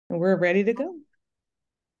And we're ready to go.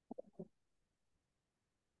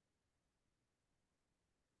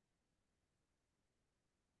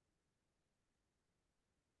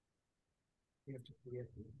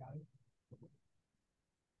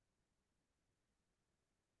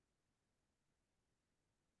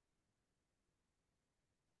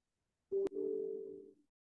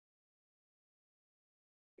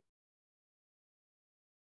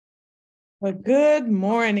 Well, good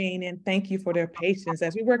morning, and thank you for their patience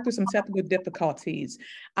as we work through some technical difficulties.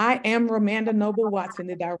 I am Romanda Noble Watson,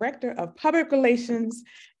 the Director of Public Relations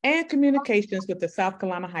and Communications with the South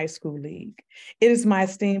Carolina High School League. It is my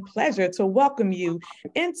esteemed pleasure to welcome you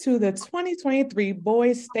into the 2023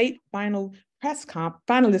 Boys State Finalist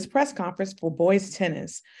Press Conference for boys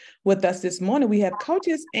tennis. With us this morning, we have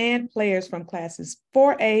coaches and players from classes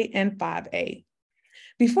 4A and 5A.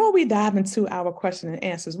 Before we dive into our question and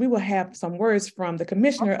answers, we will have some words from the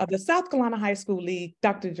commissioner of the South Carolina High School League,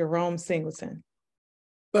 Dr. Jerome Singleton.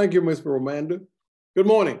 Thank you, Ms. Romanda. Good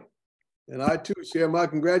morning. And I too share my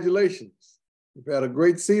congratulations. We've had a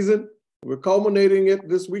great season. We're culminating it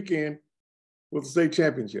this weekend with the state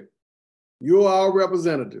championship. You are our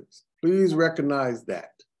representatives. Please recognize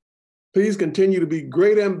that. Please continue to be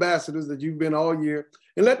great ambassadors that you've been all year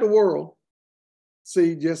and let the world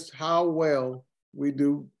see just how well we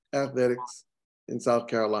do athletics in South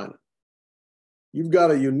Carolina. You've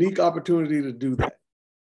got a unique opportunity to do that.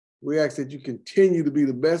 We ask that you continue to be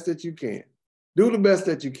the best that you can. Do the best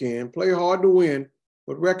that you can, play hard to win,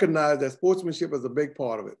 but recognize that sportsmanship is a big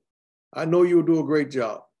part of it. I know you'll do a great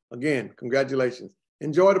job. Again, congratulations.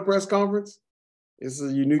 Enjoy the press conference. This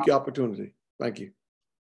is a unique opportunity. Thank you.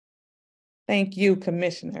 Thank you,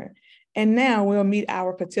 Commissioner. And now we'll meet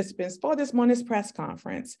our participants for this morning's press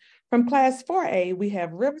conference. From Class 4A, we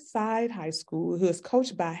have Riverside High School, who is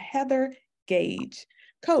coached by Heather Gage.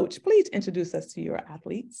 Coach, please introduce us to your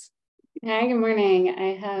athletes. Hi, good morning.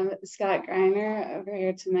 I have Scott Greiner over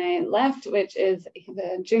here to my left, which is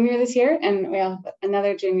the junior this year, and we have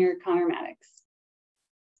another junior, Connor Maddox.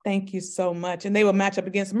 Thank you so much. And they will match up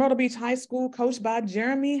against Myrtle Beach High School, coached by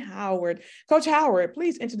Jeremy Howard. Coach Howard,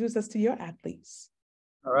 please introduce us to your athletes.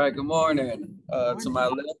 All right, good morning. To my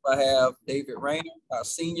left, I have David Rayner, our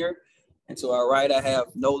senior, and to our right, I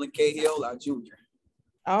have Nolan Cahill, our junior.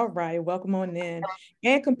 All right, welcome on in.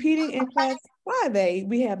 And competing in Class 5A,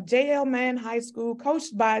 we have JL Mann High School,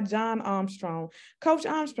 coached by John Armstrong. Coach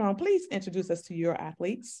Armstrong, please introduce us to your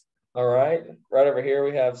athletes. All right, right over here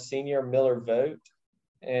we have senior Miller Vogt,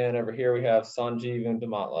 and over here we have Sanjeev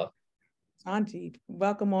Indamatla. Sanjeev,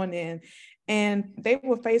 welcome on in. And they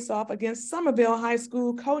will face off against Somerville High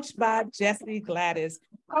School, coached by Jesse Gladys.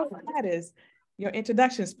 Coach Gladys, your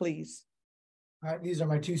introductions, please. All right, these are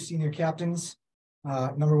my two senior captains.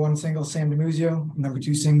 Number one singles, Sam DeMuzio. Number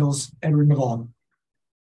two singles, Edward Naval.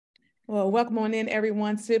 Well, welcome on in,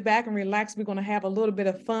 everyone. Sit back and relax. We're going to have a little bit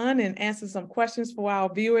of fun and answer some questions for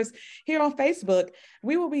our viewers here on Facebook.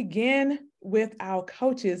 We will begin with our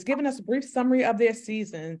coaches, giving us a brief summary of their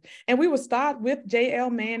season. And we will start with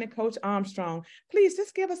JL Mann and Coach Armstrong. Please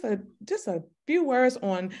just give us just a few words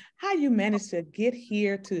on how you managed to get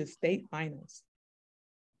here to the state finals.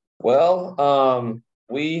 Well,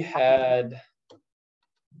 we had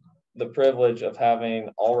the privilege of having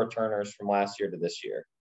all returners from last year to this year.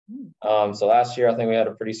 So last year, I think we had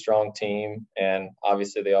a pretty strong team, and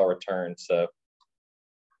obviously they all returned. So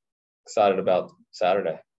excited about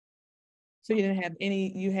Saturday. So you didn't have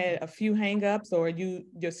any, you had a few hangups, or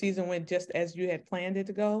your season went just as you had planned it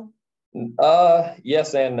to go?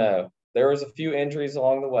 Yes and no. There was a few injuries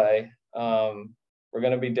along the way. We're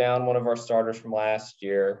going to be down one of our starters from last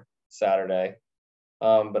year, Saturday.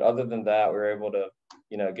 But other than that, we were able to,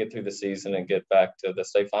 get through the season and get back to the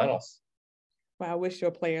state finals. Well, I wish your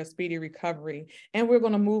player a speedy recovery. And we're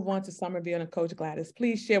going to move on to Somerville and Coach Gladys.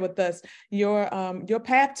 Please share with us your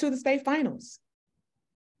path to the state finals.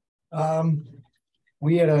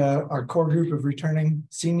 We had our core group of returning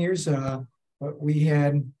seniors, but we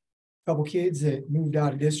had a couple kids that moved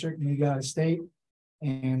out of district and moved out of state.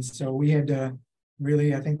 And so we had to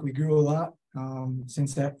really, I think we grew a lot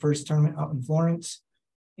since that first tournament up in Florence.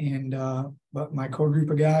 And but my core group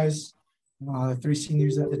of guys, the three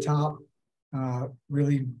seniors at the top,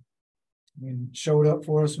 really showed up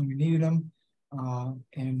for us when we needed them.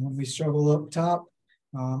 And when we struggled up top,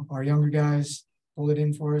 our younger guys pulled it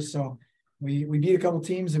in for us. So we beat a couple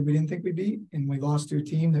teams that we didn't think we beat, and we lost to a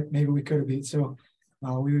team that maybe we could have beat. So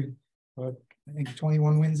I think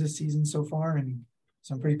 21 wins this season so far, and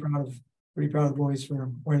so I'm pretty proud of the boys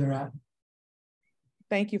for where they're at.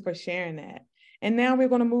 Thank you for sharing that. And now we're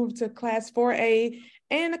going to move to Class 4A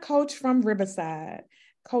and a coach from Riverside,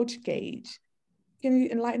 Coach Gage. can you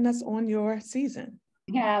enlighten us on your season?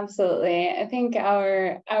 Yeah, absolutely. I think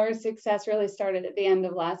our success really started at the end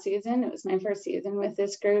of last season. It was my first season with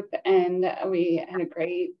this group, and we had a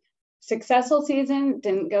great, successful season.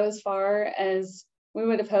 Didn't go as far as we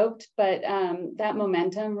would have hoped, but that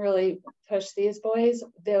momentum really pushed these boys.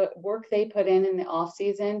 The work they put in the off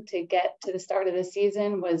season to get to the start of the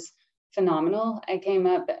season was phenomenal. I came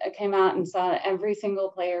out and saw every single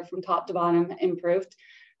player from top to bottom improved.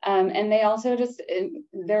 And they also just,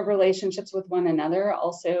 their relationships with one another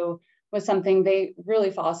also was something they really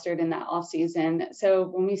fostered in that off season. So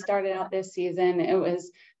when we started out this season, it was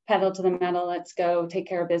pedal to the metal, let's go take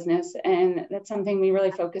care of business. And that's something we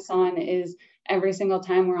really focus on is every single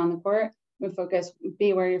time we're on the court, we focus,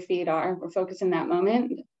 be where your feet are. We're focused in that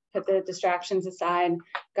moment, put the distractions aside,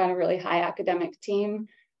 got a really high academic team.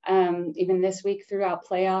 Even this week throughout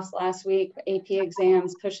playoffs last week, AP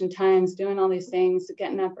exams, pushing times, doing all these things,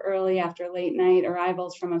 getting up early after late night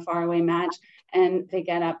arrivals from a faraway match, and they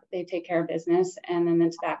get up, they take care of business, and then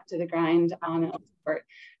it's back to the grind on the court.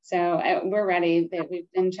 So we're ready.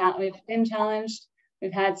 We've been challenged.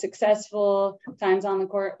 We've had successful times on the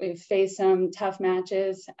court. We've faced some tough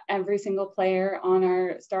matches. Every single player on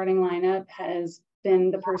our starting lineup has been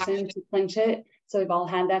the person to clinch it. So we've all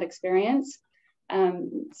had that experience.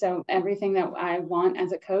 So everything that I want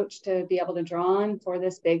as a coach to be able to draw on for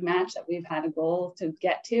this big match that we've had a goal to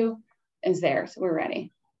get to is there. So we're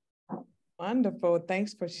ready. Wonderful.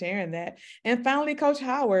 Thanks for sharing that. And finally, Coach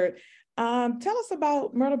Howard, tell us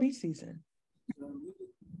about Myrtle Beach season.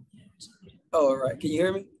 All right. Can you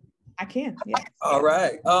hear me? I can, yes. All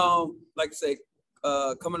right. Like I say,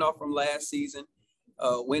 coming off from last season,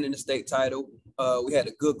 winning the state title, we had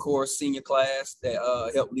a good core senior class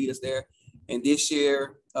that helped lead us there. And this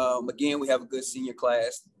year, again, we have a good senior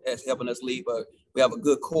class that's helping us lead, but we have a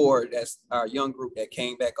good core. That's our young group that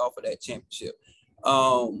came back off of that championship.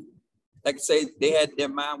 Like I say, they had their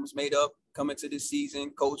mind was made up coming to this season.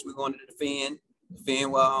 Coach, we're going to defend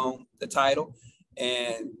the title.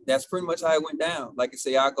 And that's pretty much how it went down. Like I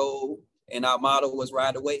say, our goal and our motto was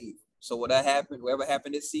ride the wave. So whatever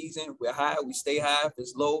happened this season, we're high, we stay high. If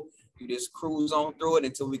it's low, you just cruise on through it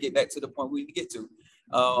until we get back to the point we need to get to.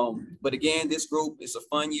 But again, this group, it's a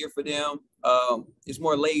fun year for them. It's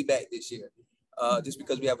more laid back this year, just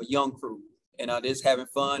because we have a young crew and just having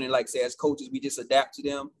fun. And like I say, as coaches, we just adapt to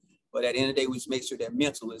them. But at the end of the day, we just make sure their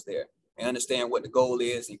mental is there and understand what the goal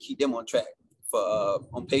is and keep them on track for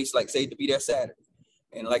on pace, like say, to be there Saturday.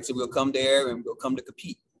 And like I said, we'll come there and we'll come to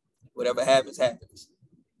compete. Whatever happens, happens.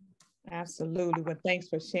 Absolutely. Well, thanks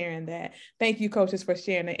for sharing that. Thank you, coaches, for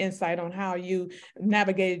sharing the insight on how you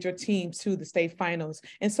navigated your team to the state finals.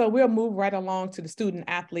 And so we'll move right along to the student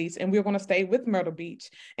athletes, and we're going to stay with Myrtle Beach.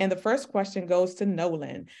 And the first question goes to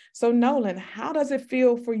Nolan. So Nolan, how does it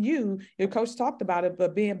feel for you? Your coach talked about it,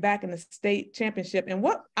 but being back in the state championship, and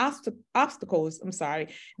what obstacles,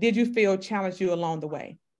 did you feel challenged you along the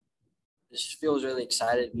way? This feels really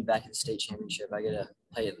excited to be back in the state championship. I get to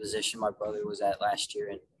play a position my brother was at last year,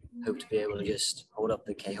 and hope to be able to just hold up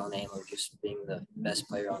the Cahill name of just being the best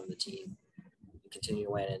player on the team and continue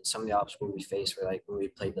to win. And some of the obstacles we faced were like when we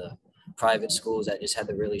played the private schools that just had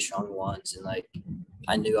the really strong ones. And like,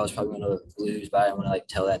 I knew I was probably going to lose, but I didn't want to like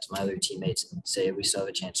tell that to my other teammates and say, we still have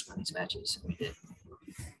a chance to win these matches. And we did.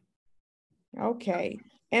 Okay.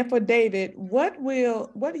 And for David, what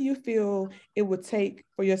do you feel it would take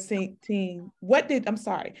for your team? What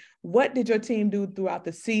did your team do throughout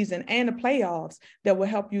the season and the playoffs that will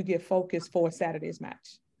help you get focused for Saturday's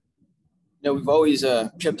match? You know, we've always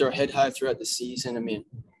kept our head high throughout the season. I mean,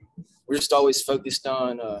 we're just always focused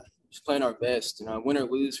on just playing our best. And win or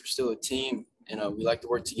lose, we're still a team, and we like to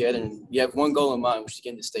work together. And we have one goal in mind, which is to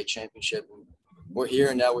get in the state championship. And we're here,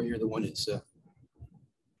 and now we're here to win it. So.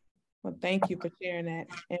 Well, thank you for sharing that,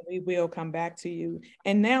 and we will come back to you.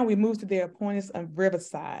 And now we move to the opponents of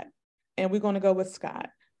Riverside, and we're going to go with Scott.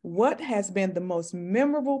 What has been the most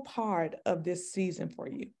memorable part of this season for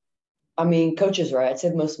you? I mean, Coach is right. I'd say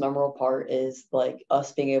the most memorable part is like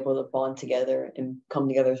us being able to bond together and come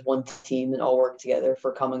together as one team and all work together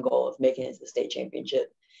for a common goal of making it to the state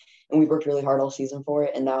championship. And we've worked really hard all season for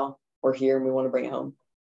it, and now we're here and we want to bring it home.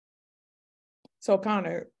 So,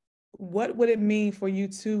 Connor, what would it mean for you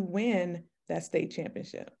to win that state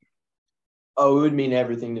championship? Oh, it would mean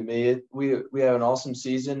everything to me. We had an awesome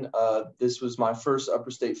season. This was my first upper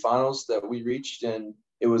state finals that we reached, and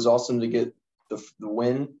it was awesome to get the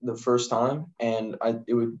win the first time. And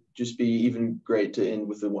it would just be even great to end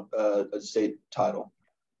with a state title.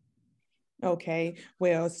 Okay,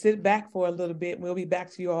 well, sit back for a little bit. We'll be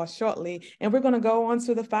back to you all shortly. And we're going to go on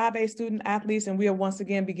to the 5A student athletes, and we'll once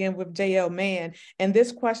again begin with JL Mann. And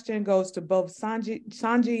this question goes to both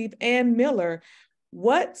Sanjeev and Miller.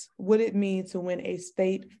 What would it mean to win a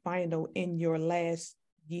state final in your last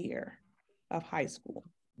year of high school?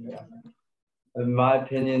 Yeah. In my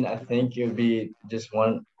opinion, I think it would be just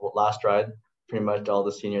one last ride, pretty much all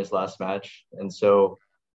the seniors' last match. And so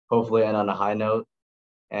hopefully end on a high note.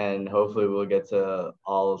 And hopefully we'll get to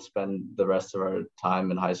all spend the rest of our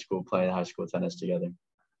time in high school playing high school tennis together.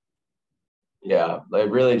 Yeah, like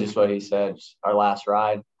really just what he said, our last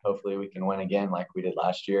ride. Hopefully we can win again like we did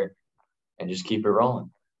last year and just keep it rolling.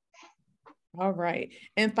 All right.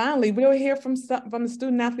 And finally, we'll hear from the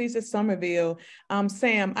student athletes at Summerville.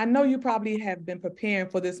 Sam, I know you probably have been preparing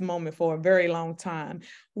for this moment for a very long time.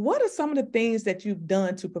 What are some of the things that you've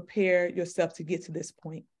done to prepare yourself to get to this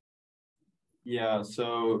point? Yeah,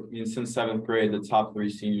 so I mean, since 7th grade, the top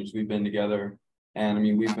 3 seniors, we've been together, and I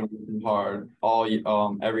mean, we've been working hard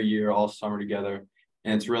every year, all summer together,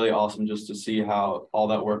 and it's really awesome just to see how all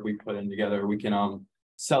that work we put in together, we can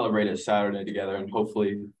celebrate it Saturday together and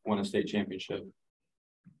hopefully win a state championship.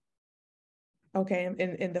 Okay,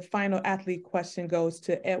 and the final athlete question goes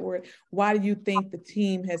to Edward. Why do you think the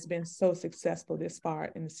team has been so successful this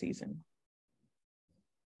far in the season?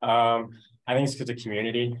 I think it's because of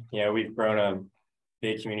community. You know, we've grown a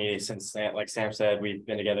big community since, like Sam said, we've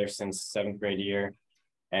been together since 7th grade year.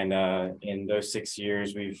 And in those 6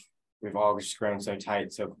 years, we've all just grown so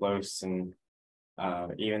tight, so close. And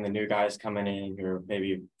even the new guys coming in who are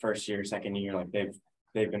maybe first year, second year, like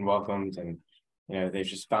they've been welcomed, and, you know, they've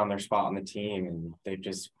just found their spot on the team, and they've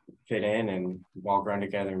just fit in, and we've all grown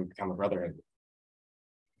together and become a brotherhood.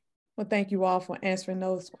 Well, thank you all for answering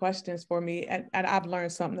those questions for me. And I've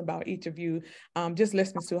learned something about each of you just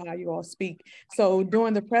listening to how you all speak. So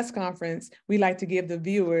during the press conference, we like to give the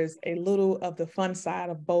viewers a little of the fun side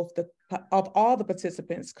of all the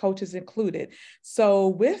participants, coaches included. So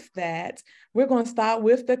with that, we're going to start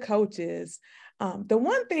with the coaches. The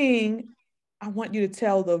one thing I want you to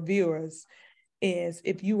tell the viewers is,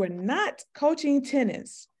 if you were not coaching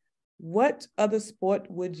tennis, what other sport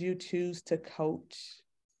would you choose to coach?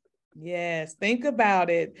 Yes, think about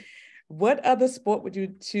it. What other sport would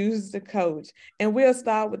you choose to coach? And we'll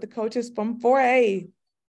start with the coaches from 4A.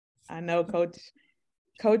 I know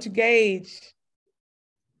Coach Gage.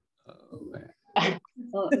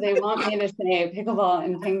 Well, they want me to say pickleball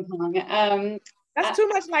and ping pong. That's too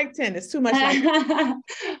much like tennis, too much like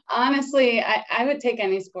honestly, I would take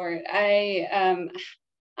any sport. I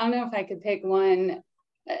don't know if I could pick one.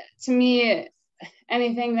 To me,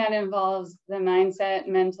 anything that involves the mindset,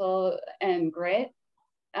 mental, and grit,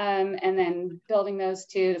 and then building those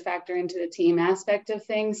two to factor into the team aspect of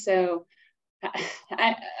things. So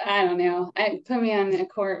I don't know. Put me on the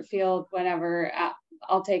court, field, whatever.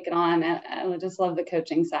 I'll take it on. I would just love the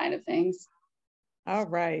coaching side of things. All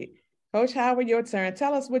right. Coach Howard, your turn.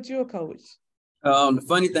 Tell us what you're a coach. The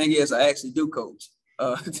funny thing is I actually do coach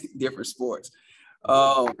different sports.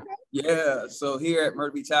 Yeah, so here at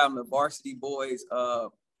Myrtle Beach High, I'm the varsity boys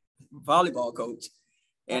volleyball coach,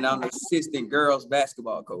 and I'm the assistant girls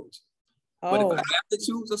basketball coach. But if I have to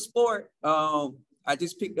choose a sport, I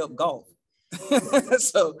just picked up golf.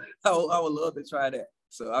 So I would love to try that.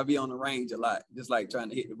 So I'll be on the range a lot, just like trying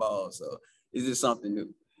to hit the ball. So it's just something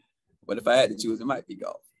new. But if I had to choose, it might be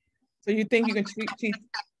golf. So you think you can teach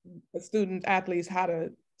the student athletes how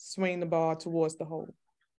to swing the ball towards the hole?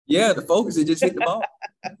 Yeah, the focus is just hit the ball.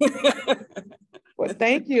 Well,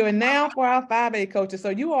 thank you. And now for our 5A coaches. So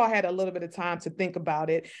you all had a little bit of time to think about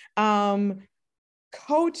it.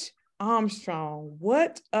 Coach Armstrong,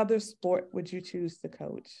 what other sport would you choose to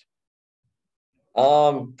coach?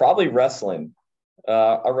 Probably wrestling.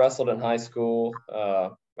 I wrestled in high school.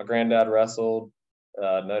 My granddad wrestled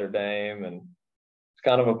Notre Dame, and it's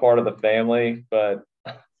kind of a part of the family, but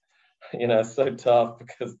you know, it's so tough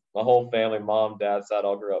because my whole family, mom, dad side,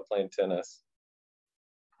 all grew up playing tennis.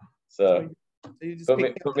 So you just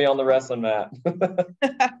put me on the wrestling mat.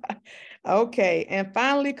 Okay. And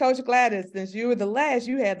finally, Coach Gladys, since you were the last,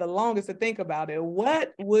 you had the longest to think about it.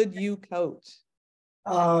 What would you coach?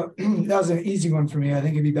 That was an easy one for me. I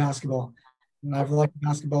think it'd be basketball. And I've liked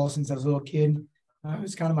basketball since I was a little kid. It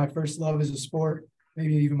was kind of my first love as a sport,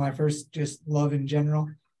 maybe even my first just love in general.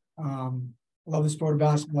 Love the sport of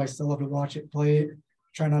basketball. I still love to watch it, play it,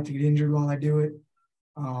 try not to get injured while I do it.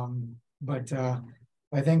 But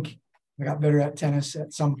I think I got better at tennis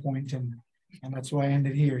at some point, and that's why I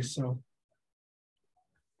ended here. So.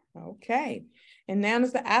 Okay. And now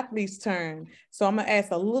it's the athletes' turn. So I'm gonna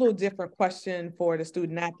ask a little different question for the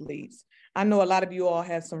student athletes. I know a lot of you all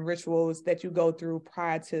have some rituals that you go through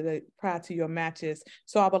prior to your matches.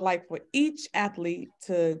 So I would like for each athlete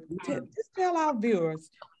to just tell our viewers,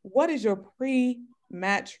 what is your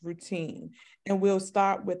pre-match routine? And we'll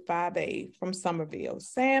start with 5A from Somerville.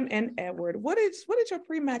 Sam and Edward, what is your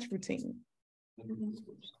pre-match routine?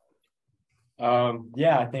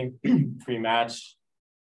 Yeah, I think pre-match,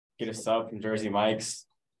 get a sub from Jersey Mike's,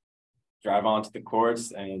 drive onto the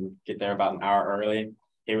courts and get there about an hour early,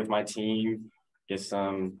 get with my team, get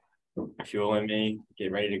some fuel in me,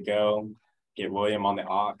 get ready to go, get William on the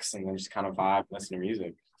aux, and then just kind of vibe, listen to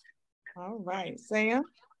music. All right, Sam?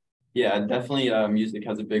 Yeah, definitely music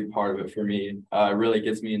has a big part of it for me. It really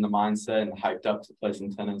gets me in the mindset and hyped up to play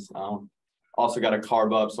some tennis. Also got to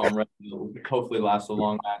carb up, so I'm ready to hopefully last a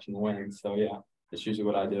long match and win. So yeah, that's usually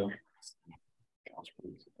what I do.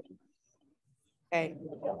 Okay,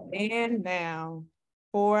 and now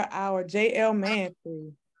for our JL Man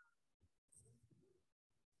crew,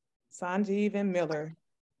 Sanjeev and Miller.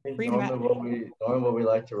 Normally what we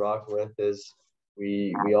like to rock with is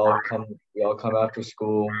we all come after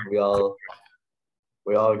school. We all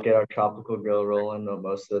get our tropical grill rolling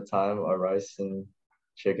most of the time, our rice and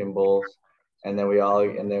chicken bowls, and then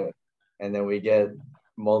we get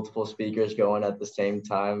multiple speakers going at the same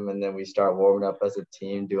time, and then we start warming up as a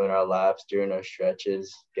team, doing our laps, doing our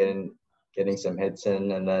stretches, getting some hits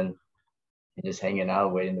in, and then just hanging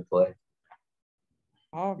out, waiting to play.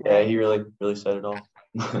 All right. Yeah, he really said it all.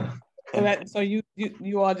 So you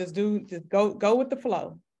all just go with the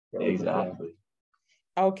flow. Exactly.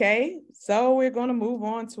 Okay, so we're going to move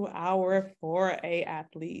on to our 4A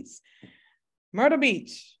athletes. Myrtle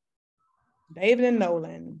Beach, David and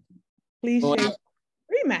Nolan, please share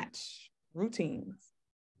pre-match routines.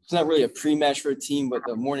 It's not really a pre-match routine, but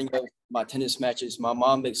the morning of my tennis matches, my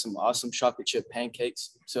mom makes some awesome chocolate chip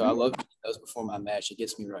pancakes. So I love those before my match. It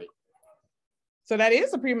gets me right. So that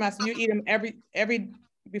is a pre-match. You eat them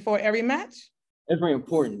before every match? Every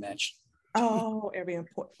important match. Oh, every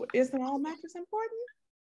important. Isn't all matches important?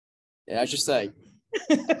 Yeah, I just like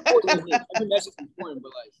every match is important,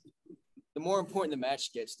 but like the more important the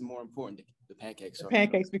match gets, the more important the pancakes are. The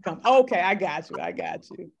pancakes become. Okay, I got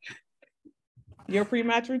you. Your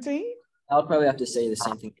pre-match routine? I'll probably have to say the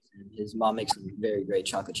same thing. His mom makes some very great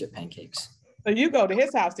chocolate chip pancakes. So you go to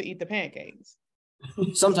his house to eat the pancakes?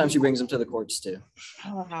 Sometimes she brings them to the courts too.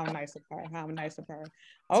 Oh, how nice of her.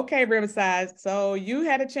 Okay, Riverside. So you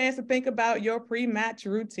had a chance to think about your pre-match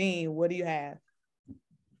routine. What do you have?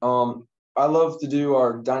 I love to do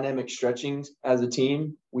our dynamic stretching as a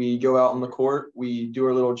team. We go out on the court, we do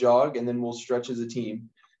our little jog, and then we'll stretch as a team.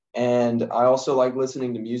 And I also like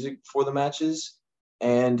listening to music for the matches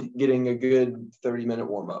and getting a good 30-minute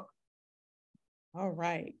warm-up. All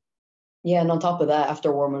right. Yeah, and on top of that,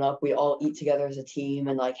 after warming up, we all eat together as a team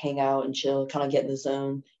and like hang out and chill, kind of get in the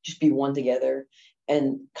zone, just be one together.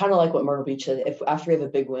 And kind of like what Myrtle Beach said, if after we have a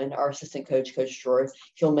big win, our assistant coach, Coach Troy,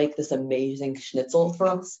 he'll make this amazing schnitzel for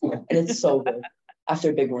us. And it's so good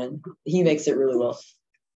after a big win. He makes it really well.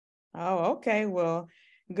 Oh, okay. Well,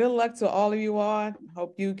 good luck to all of you all.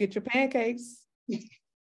 Hope you get your pancakes.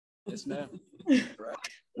 Yes, ma'am.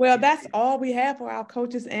 Well, that's all we have for our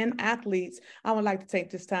coaches and athletes. I would like to take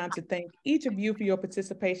this time to thank each of you for your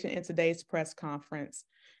participation in today's press conference.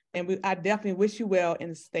 And I definitely wish you well in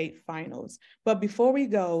the state finals. But before we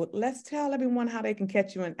go, let's tell everyone how they can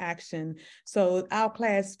catch you in action. So our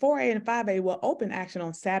class 4A and 5A will open action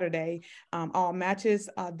on Saturday. All matches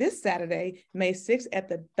this Saturday, May 6th at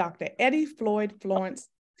the Dr. Eddie Floyd Florence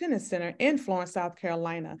Tennis Center in Florence, South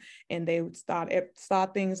Carolina. And they would start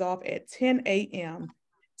things off at 10 a.m.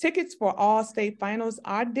 Tickets for all state finals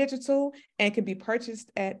are digital and can be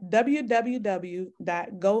purchased at www.gofan.co.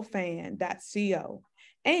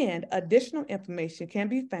 And additional information can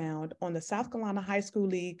be found on the South Carolina High School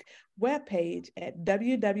League webpage at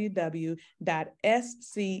www.schsl.org.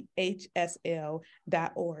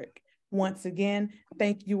 Once again,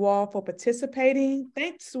 thank you all for participating.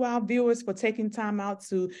 Thanks to our viewers for taking time out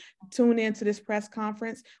to tune into this press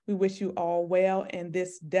conference. We wish you all well, and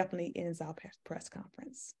this definitely ends our press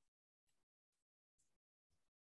conference.